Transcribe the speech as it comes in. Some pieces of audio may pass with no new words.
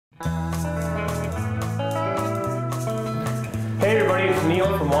everybody, it's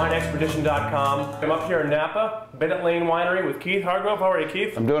Neil from WineExpedition.com. I'm up here in Napa, Bennett Lane Winery with Keith Hargrove. How are you,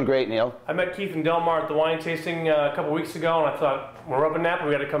 Keith? I'm doing great, Neil. I met Keith and Delmar at the wine tasting a couple weeks ago, and I thought, we're up in Napa,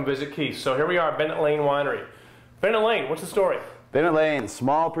 we got to come visit Keith. So here we are, Bennett Lane Winery. Bennett Lane, what's the story? Bennett Lane,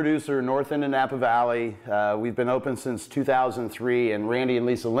 small producer, north end of Napa Valley. We've been open since 2003, and Randy and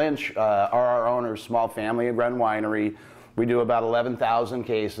Lisa Lynch are our owners, small family-run winery. We do about 11,000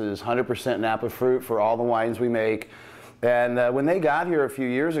 cases, 100% Napa fruit for all the wines we make. And when they got here a few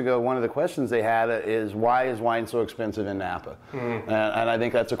years ago, one of the questions they had is, why is wine so expensive in Napa? And I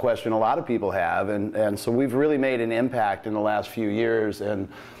think that's a question a lot of people have. And so we've really made an impact in the last few years and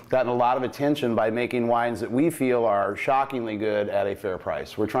gotten a lot of attention by making wines that we feel are shockingly good at a fair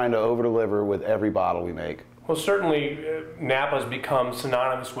price. We're trying to over-deliver with every bottle we make. Well, certainly Napa has become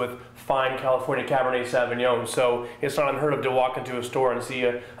synonymous with fine California Cabernet Sauvignon, so it's not unheard of to walk into a store and see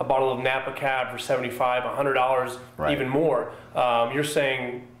a bottle of Napa Cab for $75, $100, right, even more. You're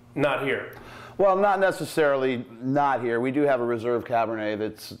saying not here? Well, not necessarily not here. We do have a reserve Cabernet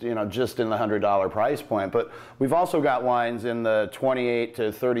that's, just in the $100 price point, but we've also got wines in the $28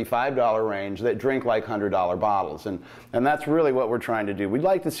 to $35 range that drink like $100 bottles, and that's really what we're trying to do. We'd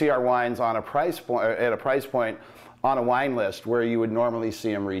like to see our wines on a price point, at a price point on a wine list where you would normally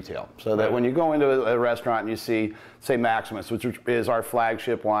see them retail, so that when you go into a restaurant and you see, say, Maximus, which is our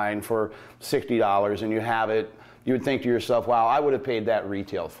flagship wine, for $60, and you have it, you would think to yourself, wow, I would have paid that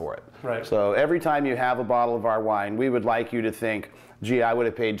retail for it. Right. So every time you have a bottle of our wine, we would like you to think, gee, I would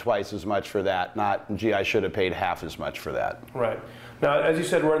have paid twice as much for that, not, gee, I should have paid half as much for that. Right. Now, as you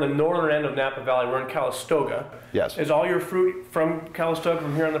said, we're in the northern end of Napa Valley. We're in Calistoga. Yes. Is all your fruit from Calistoga,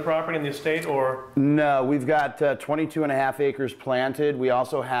 from here on the property, in the estate, or? No, we've got 22.5 acres planted. We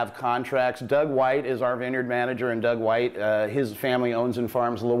also have contracts. Doug White is our vineyard manager, and Doug White, his family owns and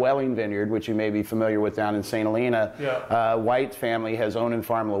farms Llewellyn Vineyard, which you may be familiar with down in St. Helena. Yeah. White's family has owned and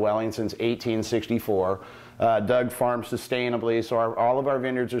farmed Llewellyn since 1864. Doug farms sustainably, so all of our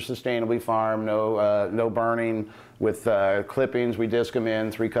vineyards are sustainably farmed, no burning. With clippings, we disc them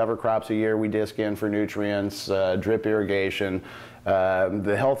in, 3 cover crops a year we disc in for nutrients, drip irrigation.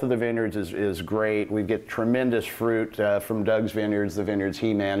 The health of the vineyards is great. We get tremendous fruit from Doug's vineyards, the vineyards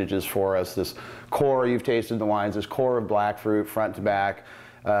he manages for us. This core, you've tasted the wines, this core of black fruit front to back.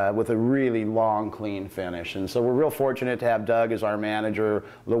 With a really long, clean finish. And so we're real fortunate to have Doug as our manager.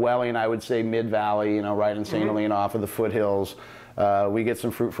 Llewellyn, I would say mid-valley, right in St. Helena off of the foothills. We get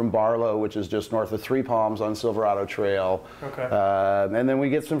some fruit from Barlow, which is just north of Three Palms on Silverado Trail. Okay. And then we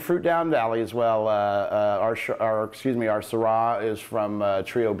get some fruit down valley as well. Our Syrah is from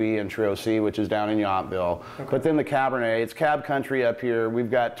Trio B and Trio C, which is down in Yountville. Okay. But then the Cabernet, it's Cab country up here. We've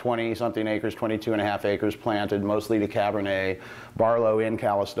got 20-something acres, 22.5 acres planted, mostly to Cabernet. Barlow in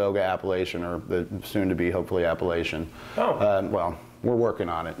Calistoga appellation, or the soon-to-be, hopefully, appellation. Oh. Well, we're working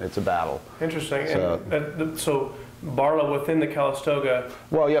on it. It's a battle. Interesting. So, and, so Barlow within the Calistoga.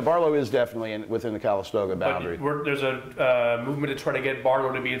 Well, yeah, Barlow is definitely within the Calistoga boundary. But there's a movement to try to get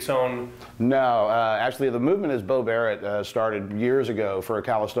Barlow to be its own. No, actually, the movement is Bo Barrett started years ago for a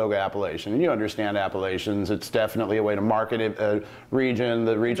Calistoga appellation. And you understand appellations; it's definitely a way to market a region.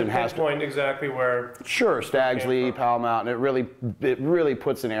 The region has to point exactly where. Sure, Stag's Leap, Powell Mountain. It really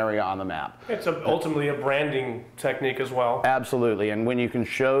puts an area on the map. It's ultimately a branding technique as well. Absolutely, and when you can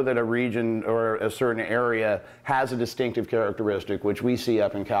show that a region or a certain area has a distinctive characteristic, which we see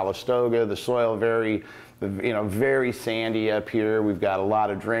up in Calistoga, the soil very sandy up here. We've got a lot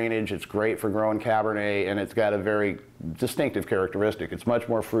of drainage. It's great for growing Cabernet, and it's got a very distinctive characteristic. It's much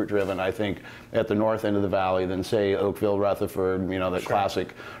more fruit driven, I think, at the north end of the valley than, say, Oakville, Rutherford, the Sure.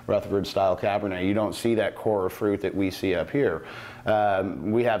 classic Rutherford style Cabernet. You don't see that core of fruit that we see up here.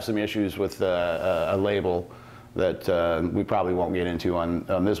 We have some issues with a label that we probably won't get into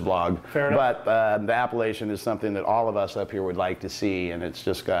on this blog. Fair enough. But the appellation is something that all of us up here would like to see, and it's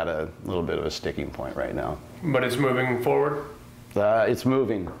just got a little bit of a sticking point right now. But it's moving forward? It's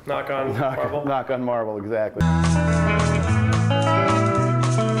moving. Knock on marble? Knock on marble, exactly.